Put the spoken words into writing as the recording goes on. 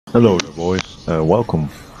Hello there boys, welcome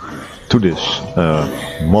to this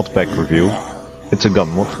mod pack review. It's a gun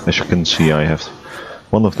mod. As you can see, I have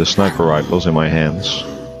one of the sniper rifles in my hands,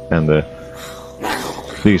 and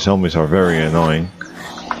these zombies are very annoying.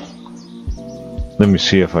 Let me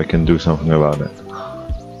see if I can do something about it.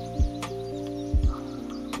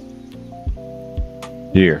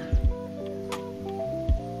 Here.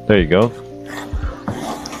 There you go.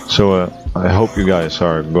 So I hope you guys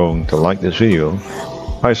are going to like this video.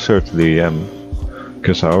 I certainly am,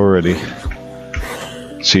 because I already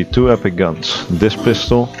see two epic guns. This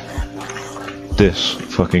pistol, this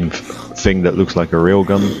fucking thing that looks like a real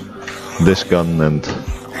gun, this gun, and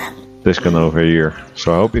this gun over here.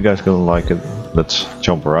 So I hope you guys gonna like it. Let's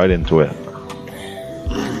jump right into it.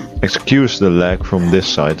 Excuse the lag from this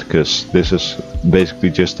side, because this is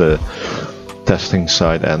basically just a testing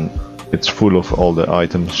site and it's full of all the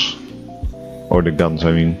items, or the guns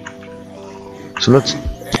I mean. So let's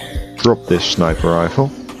drop this sniper rifle.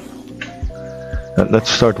 And let's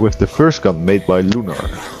start with the first gun made by Lunar.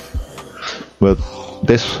 But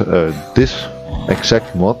this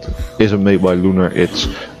exact mod isn't made by Lunar, it's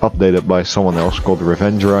updated by someone else called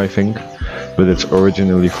Revenger, I think, but it's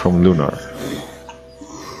originally from Lunar.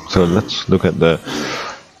 So let's look at the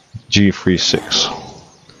G36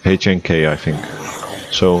 HNK, I think.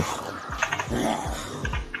 So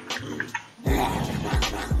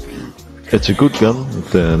it's a good gun,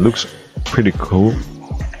 it looks pretty cool.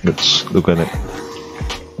 Let's look at it.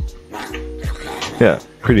 Yeah,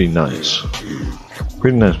 pretty nice.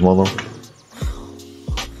 Pretty nice model.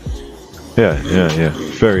 Yeah,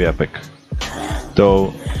 very epic.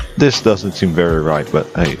 Though, this doesn't seem very right, but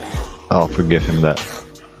hey, I'll forgive him that.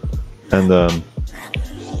 And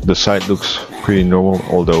the sight looks pretty normal,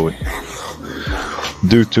 although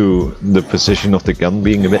due to the position of the gun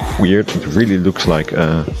being a bit weird, it really looks like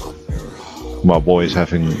my boy is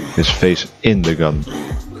having his face in the gun.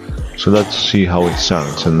 So let's see how it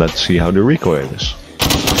sounds, and let's see how the recoil is.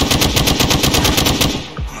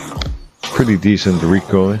 Pretty decent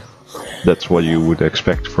recoil. That's what you would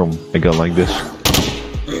expect from a gun like this.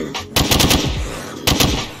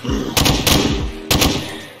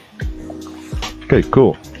 Okay,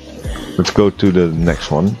 cool. Let's go to the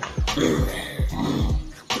next one.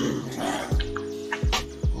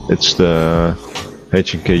 It's the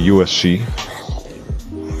HNK USC.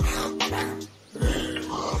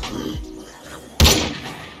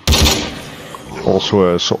 Also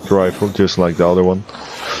a assault rifle, just like the other one.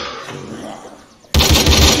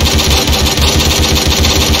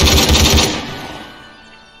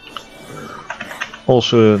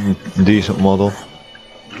 Also a decent model.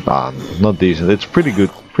 Not decent, it's pretty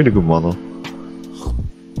good model.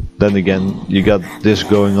 Then again, you got this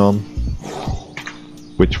going on,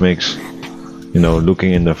 which makes, you know,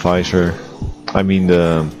 looking in the visor, I mean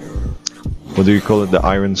the, what do you call it, the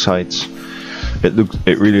iron sights,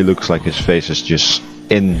 it really looks like his face is just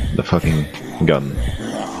in the fucking gun.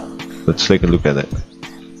 Let's take a look at it.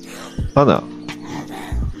 Oh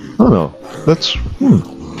no, that's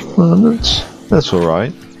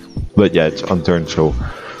alright. But yeah, it's unturned, so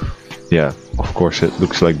yeah, of course it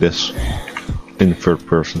looks like this in third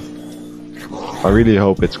person. I really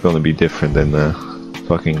hope it's gonna be different than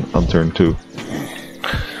fucking Unturned 2.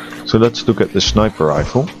 So let's look at the sniper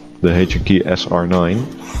rifle, the HNK SR9.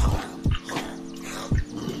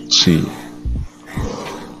 Let's see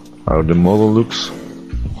how the model looks.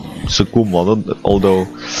 It's a cool model, although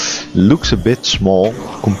looks a bit small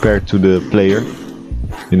compared to the player.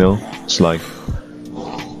 You know, it's like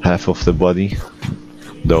half of the body.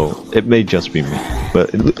 Though it may just be me,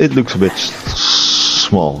 but it looks a bit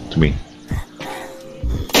small to me.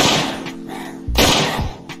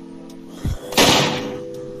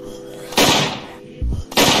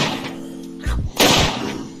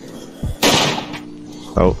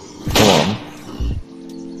 Oh, come on.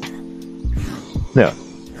 Yeah.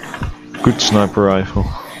 Good sniper rifle.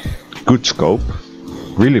 Good scope.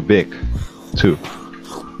 Really big, too.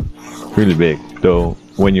 Really big. Though,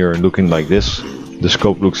 when you're looking like this, the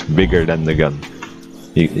scope looks bigger than the gun.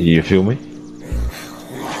 You feel me?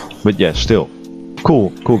 But yeah, still.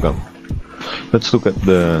 Cool gun. Let's look at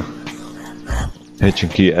the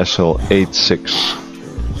HNK SL86.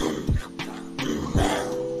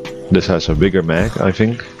 This has a bigger mag, I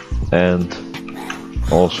think, and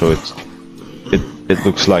also it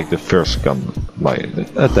looks like the first gun, like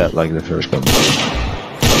the first gun.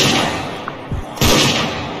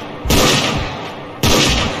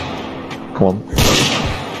 Come on.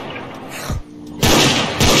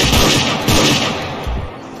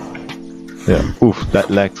 Yeah, oof, that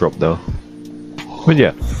lag drop though. But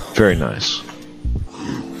yeah, very nice.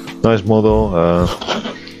 Nice model.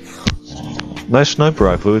 nice sniper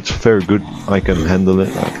rifle. It's very good. I can handle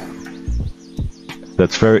it.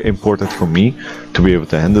 That's very important for me to be able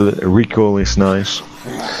to handle it. Recoil is nice.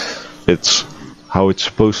 It's how it's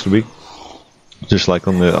supposed to be, just like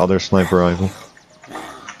on the other sniper rifle.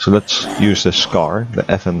 So let's use the SCAR, the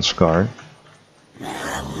FN SCAR.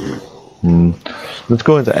 Let's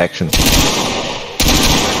go into action.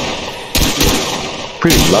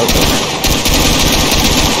 Pretty loud though.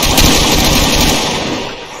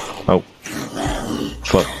 Oh.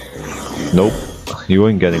 Fuck. Nope. You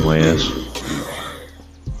ain't getting my ass.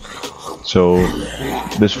 So,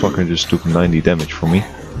 this fucker just took 90 damage from me.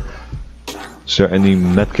 Is there any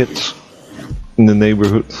medkits in the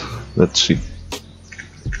neighborhood? Let's see.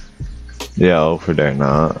 Yeah, over there.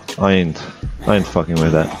 Nah, I ain't fucking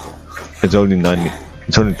with that. It's only 90.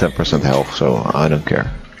 It's only 10% health, so I don't care.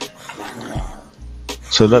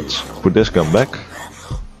 So let's put this gun back,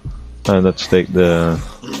 and let's take the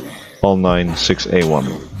All-9 6A1,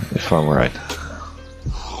 if I'm right.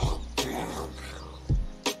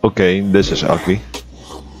 Okay, this is ugly.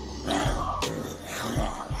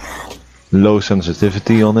 Low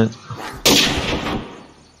sensitivity on it.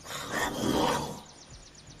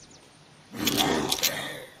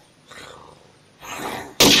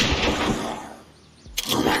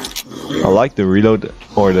 I like the reload,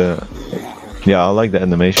 or the... Yeah, I like the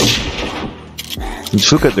animation.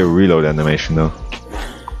 Let's look at the reload animation though.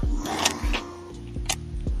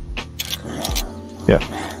 Yeah,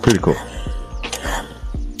 pretty cool.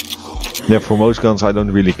 Yeah, for most guns I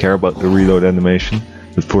don't really care about the reload animation,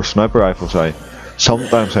 but for sniper rifles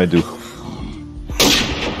sometimes I do.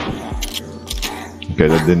 Okay,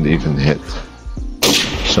 that didn't even hit.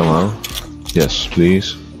 Somehow. Yes,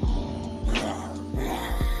 please.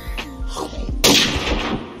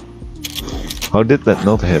 How did that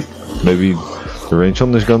not hit? Maybe the range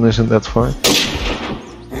on this gun isn't that far?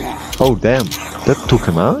 Oh damn, that took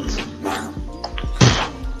him out?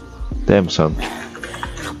 Damn son.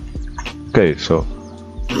 Okay, so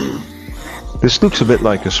this looks a bit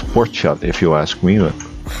like a sport shot if you ask me, but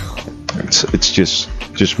it's just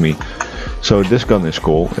me. So this gun is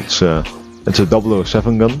cool. It's a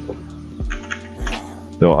 007 gun.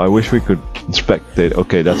 Though I wish we could spectate.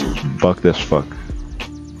 Okay, that's bugged as fuck.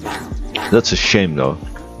 That's a shame though.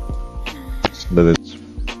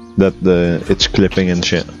 That it's clipping and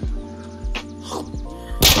shit.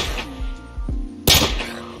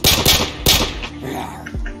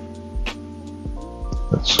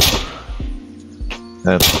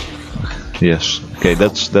 Yes. Okay,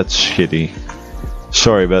 that's shitty.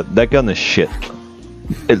 Sorry, but that gun is shit.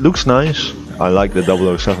 It looks nice. I like the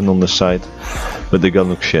 007 on the side, but the gun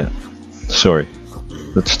looks shit. Sorry.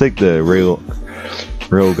 Let's take the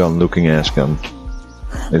railgun looking ass gun.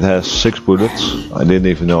 It has 6 bullets. I didn't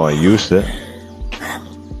even know I used it.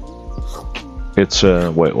 It's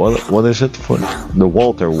wait, what is it for? The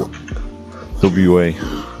Walter WA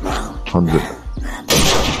 100.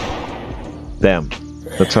 Damn,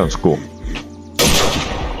 that sounds cool.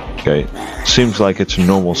 Okay, seems like it's a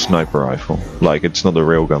normal sniper rifle, like it's not a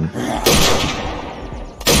railgun.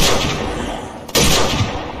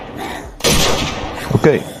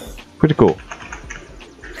 Okay, pretty cool.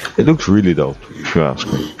 It looks really dope, if you ask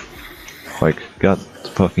me. Like, god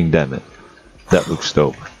fucking damn it. That looks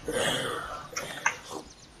dope.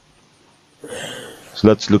 So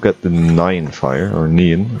let's look at the Neon fire, or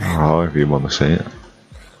Neon, or however you want to say it.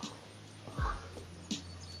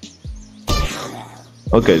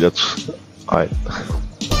 Okay, that's...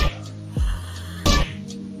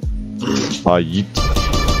 yeet.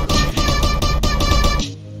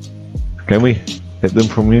 Can we hit them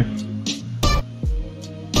from here?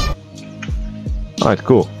 Alright,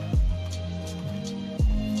 cool.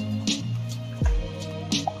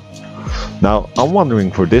 Now, I'm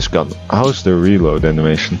wondering for this gun, how's the reload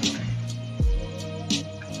animation?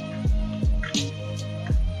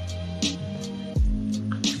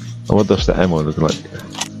 And what does the ammo look like?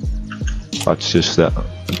 Oh, it's just that.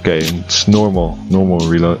 Okay, it's normal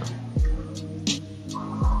reload.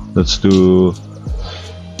 Let's do...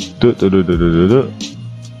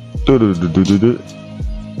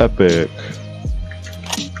 Epic.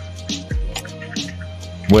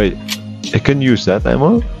 Wait, it can use that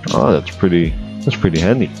ammo? Oh, that's pretty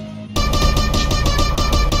handy.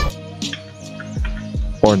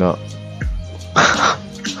 Or not.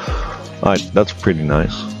 Alright, that's pretty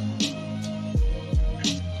nice.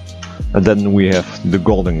 And then we have the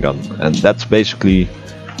golden gun, and that's basically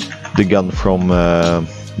the gun from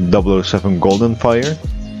 007 Golden Fire,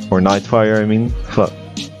 or Night Fire, I mean. Fuck.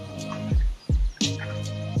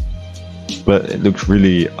 But it looks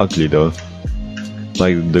really ugly though.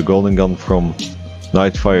 Like the golden gun from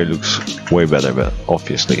Night Fire looks way better, but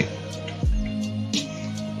obviously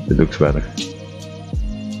it looks better.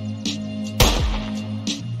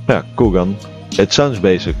 Yeah, cool gun. It sounds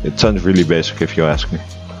basic. It sounds really basic if you ask me.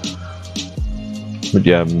 But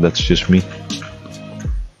yeah, that's just me.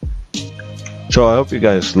 So I hope you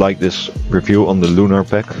guys like this review on the Lunar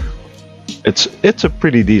pack. It's a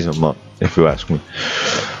pretty decent mod, if you ask me.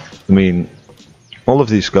 I mean, all of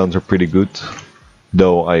these guns are pretty good,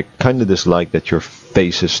 though I kind of dislike that your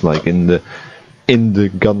face is like in the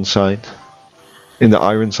gun side, in the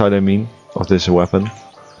iron side, I mean, of this weapon.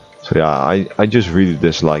 So yeah, I just really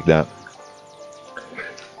dislike that.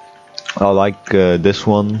 I like this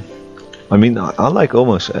one. I mean, I like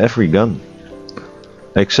almost every gun.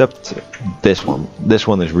 Except this one. This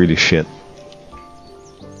one is really shit.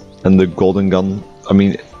 And the golden gun, I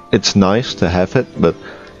mean, it's nice to have it, but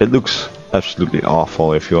it looks absolutely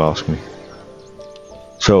awful if you ask me.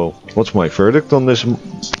 So, what's my verdict on this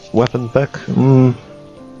weapon pack?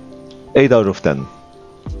 8 out of 10.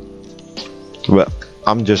 Well,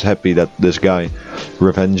 I'm just happy that this guy,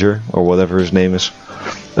 Revenger, or whatever his name is,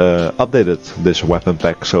 updated this weapon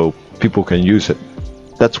pack so people can use it.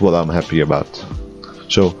 That's what I'm happy about.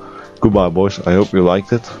 So, goodbye boys, I hope you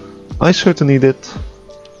liked it. I certainly did.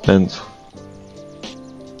 And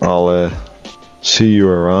I'll see you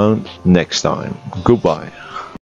around next time. Goodbye.